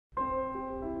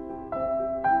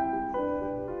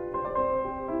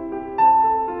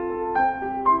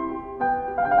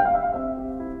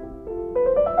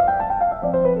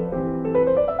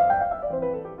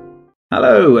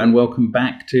Hello and welcome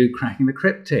back to Cracking the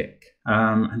Cryptic.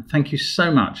 And thank you so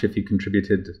much if you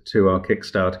contributed to our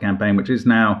Kickstarter campaign, which is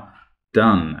now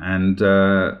done and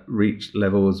reached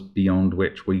levels beyond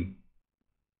which we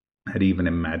had even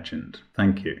imagined.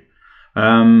 Thank you.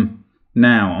 Now,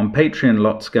 on Patreon,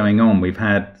 lots going on. We've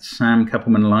had Sam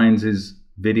Kuppelman-Lyons'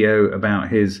 video about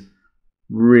his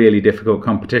really difficult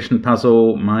competition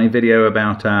puzzle, my video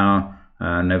about our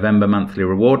November monthly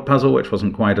reward puzzle, which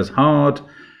wasn't quite as hard,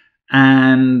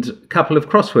 and a couple of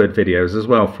crossword videos as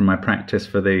well from my practice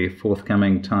for the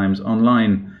forthcoming Times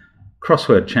Online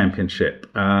Crossword Championship.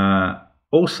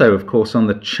 Also, of course, on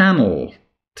the channel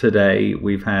today,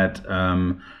 we've had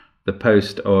the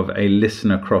post of a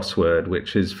listener crossword,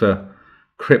 which is for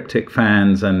cryptic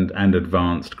fans and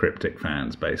advanced cryptic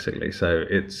fans, basically. So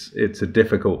it's a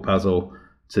difficult puzzle.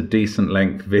 It's a decent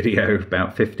length video,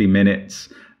 about 50 minutes.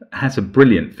 It has a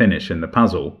brilliant finish in the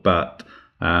puzzle, but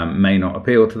may not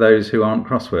appeal to those who aren't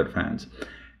crossword fans.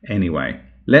 Anyway,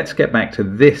 let's get back to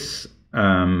this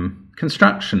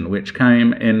construction, which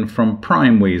came in from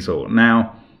Prime Weasel.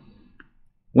 Now,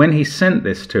 when he sent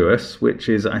this to us, which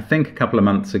is, I think, a couple of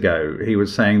months ago, he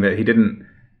was saying that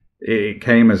it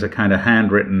came as a kind of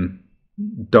handwritten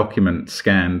document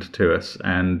scanned to us,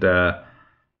 and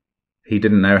he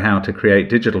didn't know how to create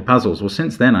digital puzzles. Well,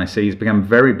 since then, I see he's become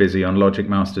very busy on Logic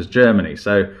Masters Germany,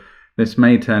 so this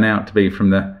may turn out to be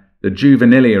from the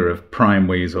juvenilia of Prime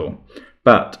Weasel.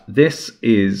 But this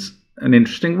is an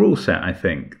interesting rule set, I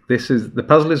think. The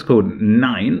puzzle is called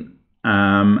Nein,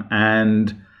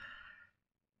 and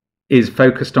is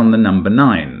focused on the number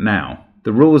 9. Now,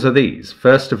 the rules are these.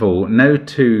 First of all, no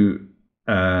two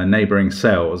neighbouring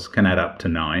cells can add up to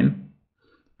 9.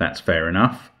 That's fair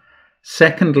enough.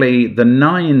 Secondly, the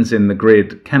 9s in the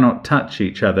grid cannot touch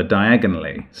each other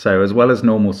diagonally. So as well as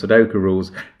normal Sudoku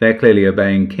rules, they're clearly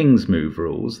obeying King's Move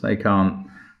rules. They can't,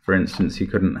 for instance, you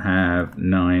couldn't have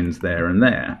 9s there and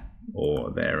there, or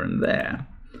there and there,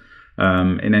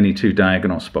 in any two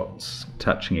diagonal spots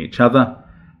touching each other.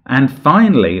 And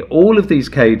finally, all of these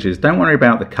cages, don't worry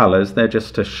about the colours, they're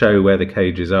just to show where the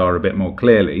cages are a bit more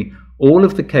clearly. All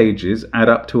of the cages add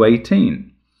up to 18.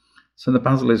 So the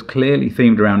puzzle is clearly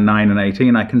themed around 9 and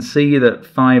 18. I can see that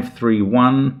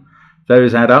 531,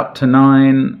 those add up to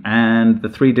 9, and the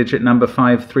 3-digit number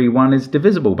 531 is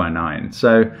divisible by 9.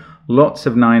 So lots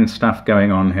of 9 stuff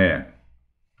going on here.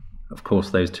 Of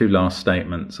course, those two last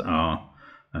statements are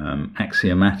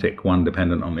axiomatic, one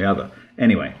dependent on the other.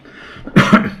 Anyway,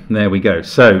 there we go.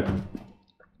 So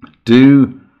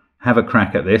do have a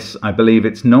crack at this. I believe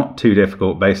it's not too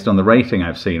difficult based on the rating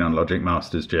I've seen on Logic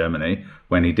Masters Germany,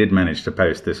 when he did manage to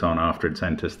post this on after it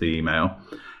sent us the email.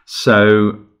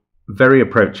 So very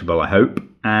approachable, I hope,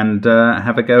 and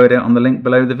have a go at it on the link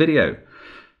below the video.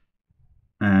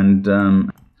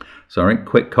 And sorry,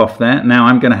 quick cough there. Now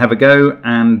I'm going to have a go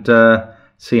and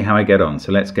see how I get on.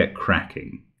 So let's get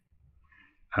cracking.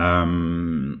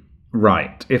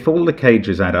 Right, if all the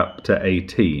cages add up to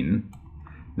 18,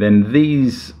 then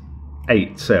these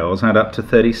 8 cells add up to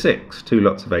 36, 2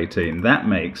 lots of 18. That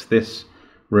makes this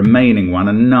remaining one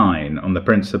a 9, on the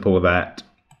principle that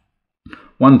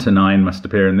 1 to 9 must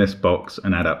appear in this box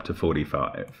and add up to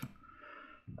 45.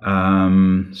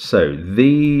 So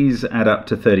these add up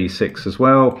to 36 as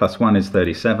well, plus 1 is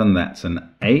 37, that's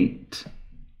an 8.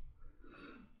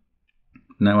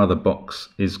 No other box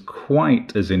is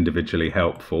quite as individually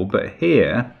helpful, but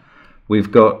here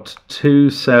we've got 2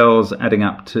 cells adding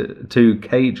up to 2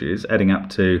 cages adding up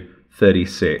to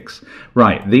 36.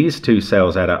 Right, these 2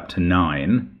 cells add up to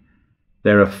 9.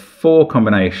 There are 4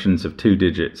 combinations of 2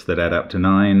 digits that add up to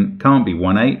 9. Can't be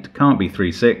 1, 8, can't be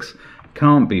 3, 6,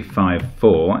 can't be 5,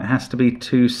 4. It has to be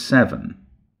 2, 7.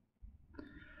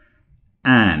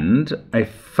 And a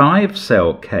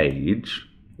 5-cell cage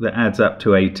that adds up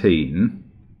to 18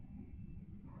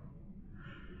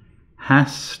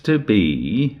 has to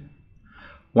be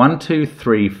 1, 2,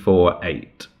 3, 4,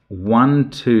 8. 1,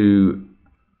 2,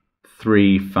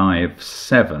 3, 5,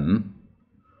 7.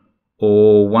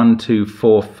 Or 1, 2,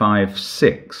 4, 5,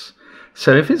 6.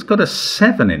 So if it's got a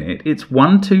 7 in it, it's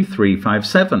 1, 2, 3, 5,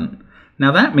 7.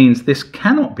 Now that means this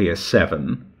cannot be a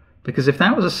 7, because if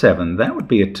that was a 7, that would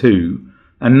be a 2,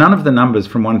 and none of the numbers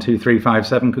from 1, 2, 3, 5,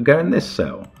 7 could go in this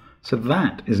cell. So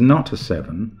that is not a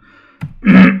 7.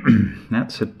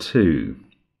 That's a 2.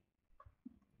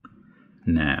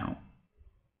 Now,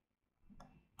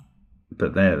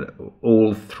 but there,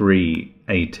 all 3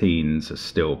 18s are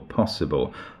still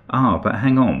possible. Ah, but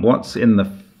hang on, what's in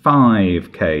the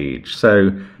 5 cage?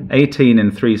 So 18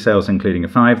 in 3 cells including a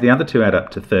 5, the other 2 add up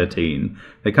to 13.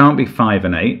 They can't be 5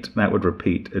 and 8, that would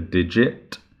repeat a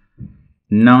digit.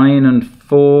 9 and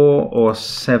 4 or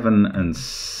 7 and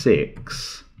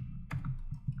 6.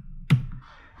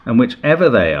 And whichever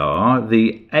they are,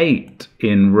 the 8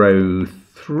 in row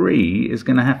 3 is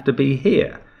going to have to be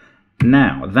here.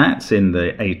 Now, that's in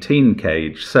the 18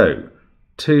 cage, so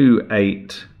 2,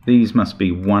 8, these must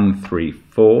be 1, 3,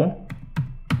 4.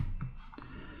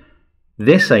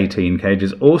 This 18 cage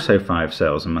is also 5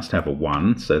 cells and must have a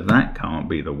 1, so that can't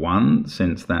be the 1,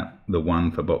 since the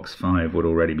 1 for box 5 would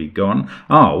already be gone.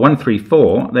 1, 3,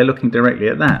 4, they're looking directly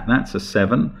at that. That's a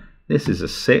 7. This is a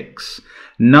 6.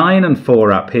 9 and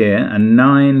 4 up here, and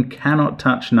 9 cannot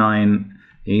touch 9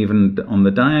 even on the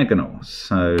diagonal,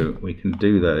 so we can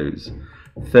do those.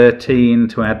 13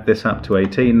 to add this up to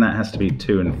 18, that has to be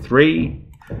 2 and 3.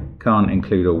 Can't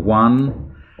include a 1.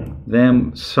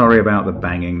 Then, sorry about the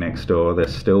banging next door, they're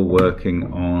still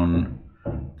working on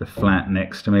the flat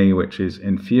next to me, which is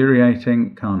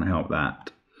infuriating, can't help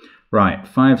that. Right,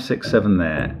 5, 6, 7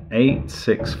 there, 8,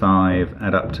 6, 5,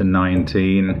 add up to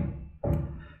 19,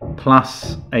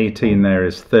 plus 18 there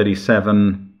is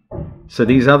 37, so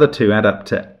these other two add up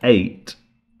to 8,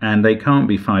 and they can't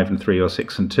be 5 and 3 or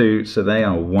 6 and 2, so they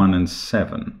are 1 and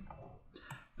 7.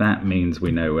 That means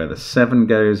we know where the 7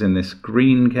 goes in this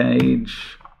green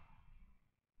cage.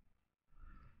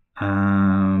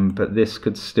 But this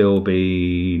could still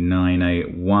be 9,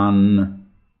 8, 1,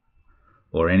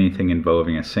 or anything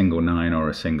involving a single 9 or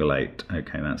a single 8.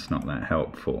 Okay, that's not that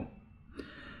helpful.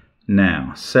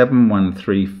 Now, 7, 1,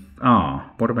 3,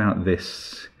 what about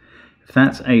this? If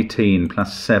that's 18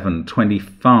 plus 7,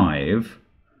 25.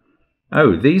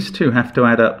 Oh, these two have to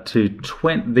add up to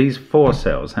 20. These 4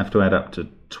 cells have to add up to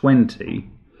 20.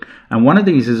 And one of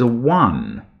these is a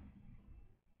 1.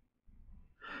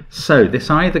 So this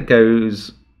either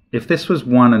goes, if this was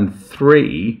 1 and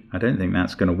 3, I don't think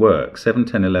that's going to work. 7,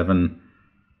 10, 11,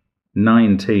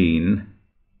 19,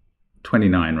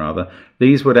 29 rather.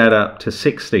 These would add up to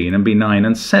 16 and be 9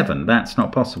 and 7. That's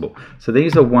not possible. So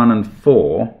these are 1 and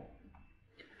 4.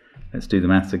 Let's do the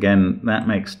maths again. That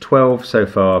makes 12 so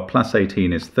far, plus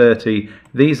 18 is 30.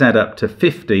 These add up to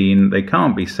 15. They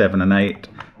can't be 7 and 8,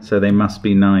 so they must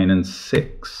be 9 and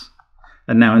 6.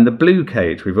 And now in the blue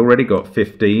cage, we've already got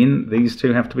 15. These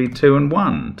two have to be 2 and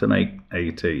 1 to make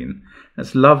 18.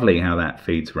 That's lovely how that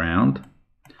feeds round.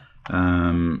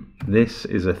 This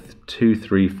is a 2,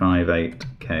 3, 5, 8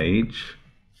 cage.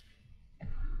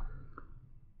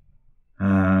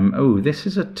 This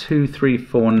is a 2, 3,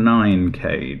 4, 9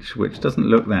 cage, which doesn't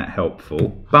look that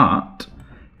helpful, but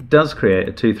it does create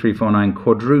a 2, 3, 4, 9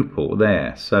 quadruple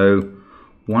there. So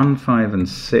 1, 5, and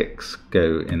 6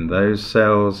 go in those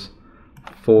cells,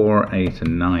 4, 8,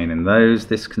 and 9 in those.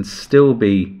 This can still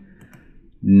be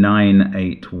 9,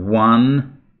 8,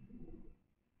 1,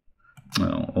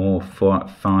 or 4,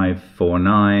 5, 4,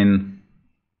 9.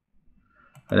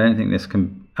 I don't think this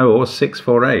can, or 6,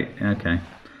 4, 8, okay.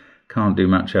 Can't do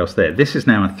much else there. This is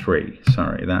now a 3.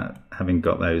 Sorry, that having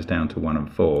got those down to 1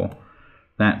 and 4.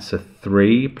 That's a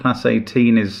 3. Plus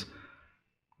 18 is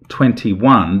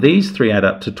 21. These 3 add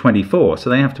up to 24, so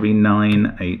they have to be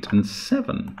 9, 8, and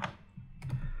 7.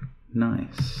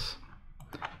 Nice.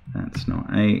 That's not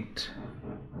 8.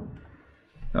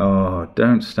 Oh,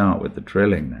 don't start with the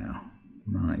drilling now.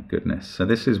 My goodness. So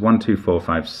this is 1, 2, 4,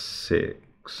 5,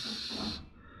 6.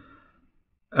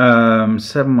 7,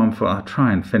 1, 4. I'll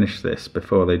try and finish this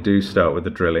before they do start with the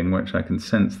drilling, which I can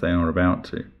sense they are about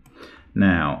to.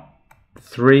 Now,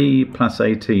 3 plus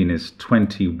 18 is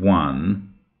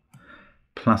 21,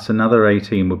 plus another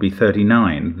 18 would be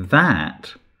 39.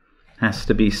 That has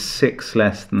to be 6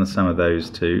 less than the sum of those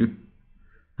two.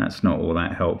 That's not all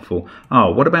that helpful.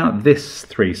 What about this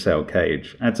 3-cell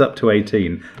cage? Adds up to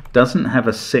 18. Doesn't have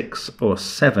a 6 or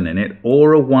 7 in it,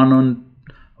 or a 1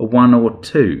 or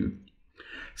 2.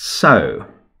 So,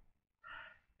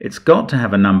 it's got to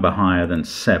have a number higher than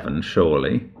 7,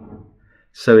 surely.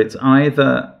 So it's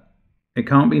either, it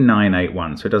can't be 9, 8,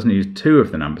 1, so it doesn't use 2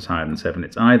 of the numbers higher than 7.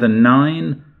 It's either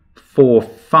 9, 4,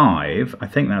 5, I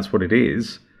think that's what it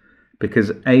is,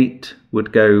 because 8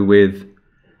 would go with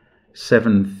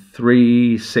 7,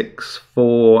 3, 6,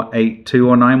 4, 8, 2,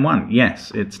 or 9, 1.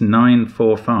 Yes, it's 9,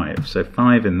 4, 5. So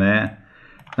 5 in there.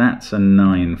 That's a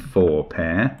 9, 4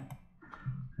 pair.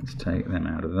 Let's take them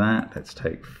out of that. Let's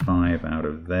take 5 out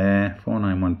of there. 4,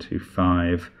 9, 1, 2,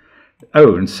 5.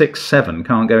 Oh, and 6, 7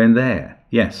 can't go in there.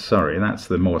 Yes, sorry, that's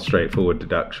the more straightforward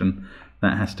deduction.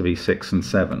 That has to be 6 and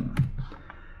 7.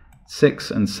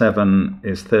 6 and 7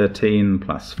 is 13,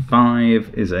 plus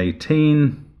 5 is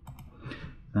 18.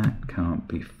 That can't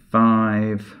be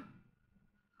 5.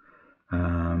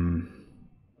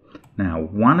 Now,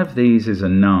 one of these is a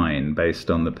 9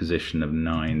 based on the position of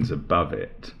 9s above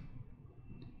it.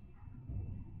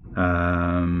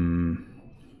 Can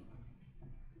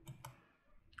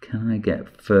I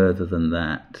get further than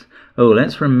that? Oh,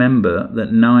 let's remember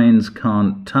that 9s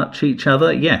can't touch each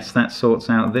other. Yes, that sorts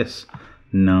out this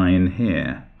 9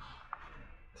 here.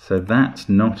 So that's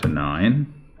not a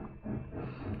 9.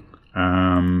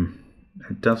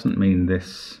 It doesn't mean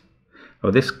this.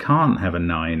 Oh, this can't have a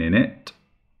 9 in it.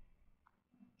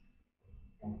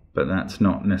 But that's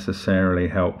not necessarily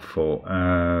helpful.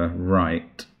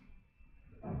 Right.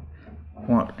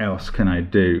 What else can I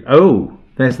do? Oh,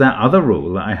 there's that other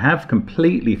rule that I have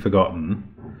completely forgotten,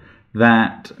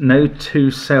 that no two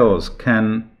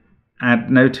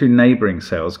neighbouring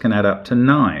cells can add up to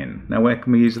 9. Now where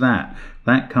can we use that?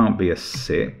 That can't be a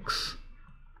 6.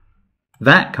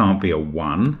 That can't be a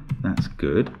 1. That's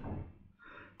good.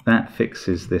 That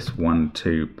fixes this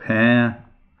 1-2 pair.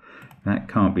 That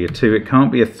can't be a 2. It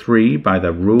can't be a 3 by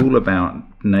the rule about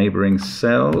neighbouring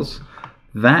cells.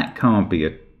 That can't be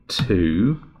a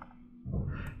 2.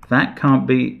 That can't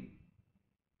be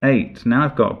 8. Now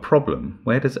I've got a problem.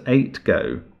 Where does 8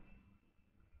 go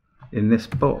in this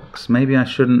box? Maybe I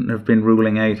shouldn't have been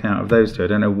ruling 8 out of those two. I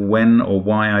don't know when or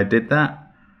why I did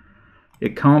that.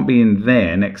 It can't be in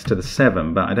there next to the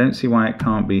 7, but I don't see why it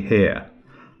can't be here.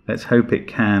 Let's hope it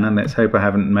can, and let's hope I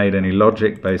haven't made any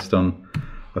logic based on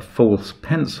a false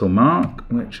pencil mark,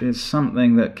 which is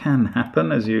something that can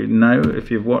happen, as you know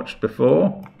if you've watched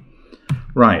before.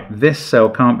 Right, this cell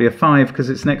can't be a 5 because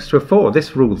it's next to a 4.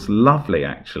 This rule's lovely,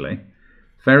 actually.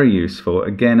 Very useful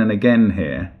again and again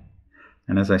here.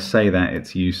 And as I say that,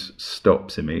 its use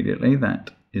stops immediately.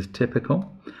 That is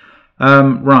typical.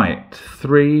 Right,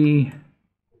 3.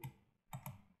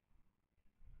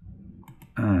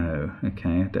 Oh,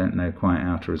 okay, I don't know quite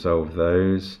how to resolve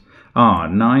those.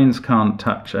 9s can't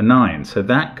touch a 9, so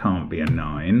that can't be a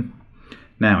 9.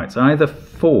 Now, it's either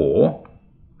 4...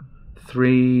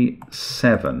 3,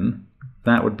 7,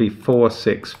 that would be 4,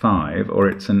 6, 5, or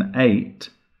it's an 8,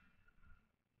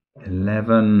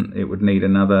 11, it would need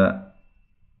another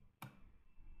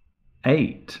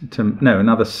 8,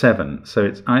 another 7, so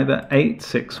it's either 8,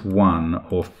 6, 1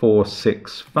 or 4,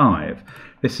 6, 5.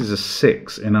 This is a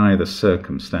 6 in either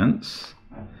circumstance,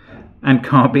 and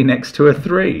can't be next to a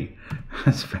 3.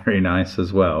 That's very nice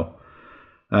as well.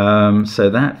 So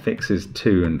that fixes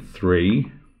 2 and 3.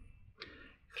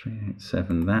 3, 8,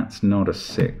 7, that's not a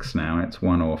 6 now, it's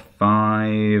 1 or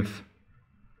 5.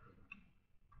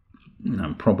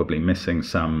 I'm probably missing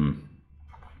some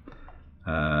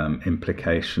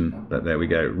implication, but there we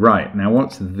go. Right, now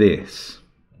what's this?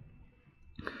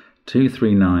 2,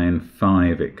 3, 9,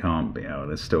 5, it can't be. Oh,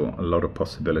 there's still a lot of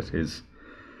possibilities.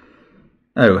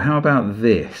 Oh, how about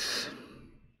this?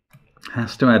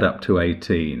 Has to add up to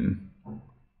 18.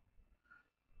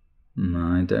 No,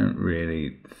 I don't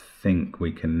really think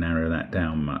we can narrow that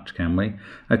down much, can we?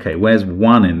 Okay, where's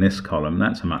 1 in this column?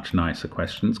 That's a much nicer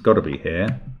question. It's got to be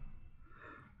here.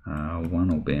 1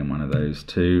 will be in one of those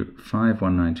two. 5,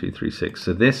 1, 9, 2, 3, 6.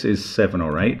 So this is 7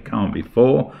 or 8. Can't be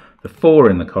 4. The 4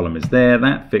 in the column is there.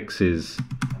 That fixes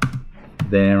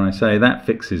there, I say. That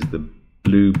fixes the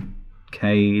blue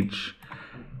cage.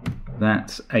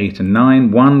 That's 8 and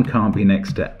 9. 1 can't be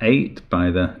next to 8 by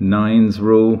the 9s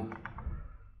rule.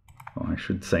 Or I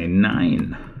should say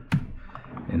 9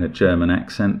 in a German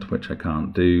accent, which I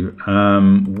can't do.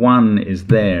 1 is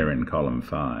there in column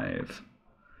 5.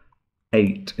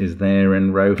 8 is there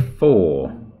in row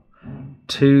 4.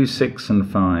 2, 6 and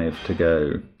 5 to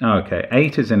go. Oh, okay,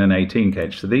 8 is in an 18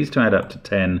 cage, so these two add up to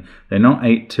 10. They're not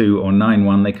 8, 2 or 9,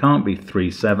 1. They can't be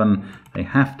 3, 7. They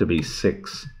have to be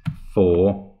 6,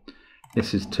 4.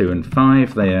 This is 2 and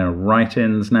 5. They are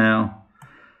right-ins now.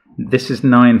 This is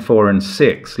 9, 4 and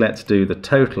 6. Let's do the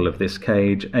total of this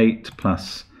cage. 8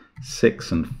 plus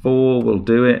 6 and 4 will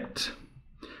do it.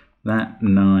 That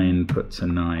 9 puts a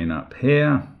 9 up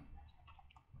here.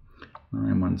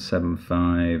 9, 1, 7,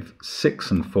 5.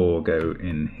 6 and 4 go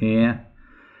in here.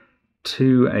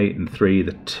 2, 8 and 3.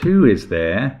 The 2 is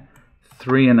there.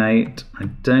 3 and 8. I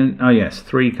don't... Oh yes,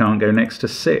 3 can't go next to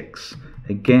 6.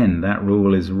 Again, that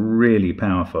rule is really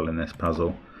powerful in this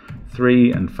puzzle.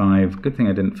 3 and 5. Good thing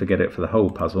I didn't forget it for the whole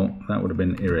puzzle. That would have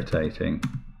been irritating.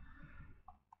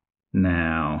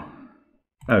 Now,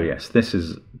 oh yes, this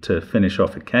is to finish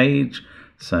off a cage.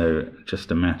 So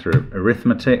just a matter of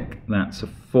arithmetic. That's a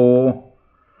 4.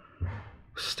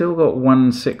 Still got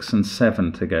 1, 6 and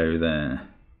 7 to go there.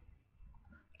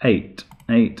 8.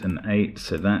 8 and 8,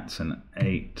 so that's an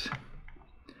 8.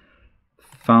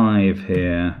 5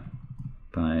 here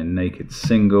by a naked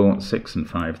single. 6 and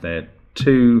 5 there.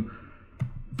 2,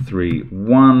 3,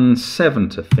 1, 7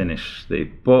 to finish the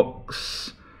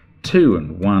box, 2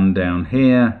 and 1 down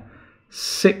here,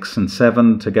 6 and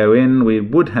 7 to go in. We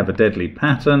would have a deadly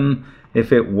pattern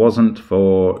if it wasn't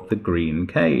for the green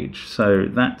cage. So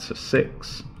that's a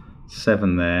 6,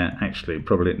 7 there. Actually,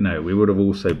 probably no, we would have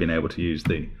also been able to use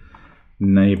the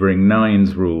neighbouring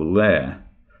 9's rule there.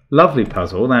 Lovely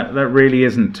puzzle. That really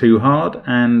isn't too hard,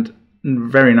 and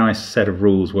very nice set of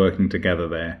rules working together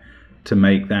there to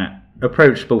make that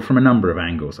approachable from a number of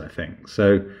angles, I think.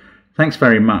 So thanks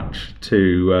very much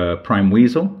to Prime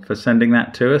Weasel for sending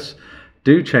that to us.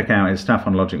 Do check out his stuff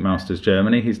on Logic Masters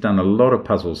Germany. He's done a lot of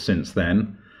puzzles since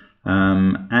then.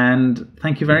 And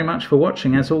thank you very much for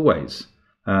watching, as always.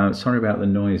 Sorry about the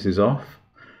noises off.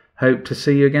 Hope to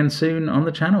see you again soon on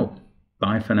the channel.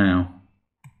 Bye for now.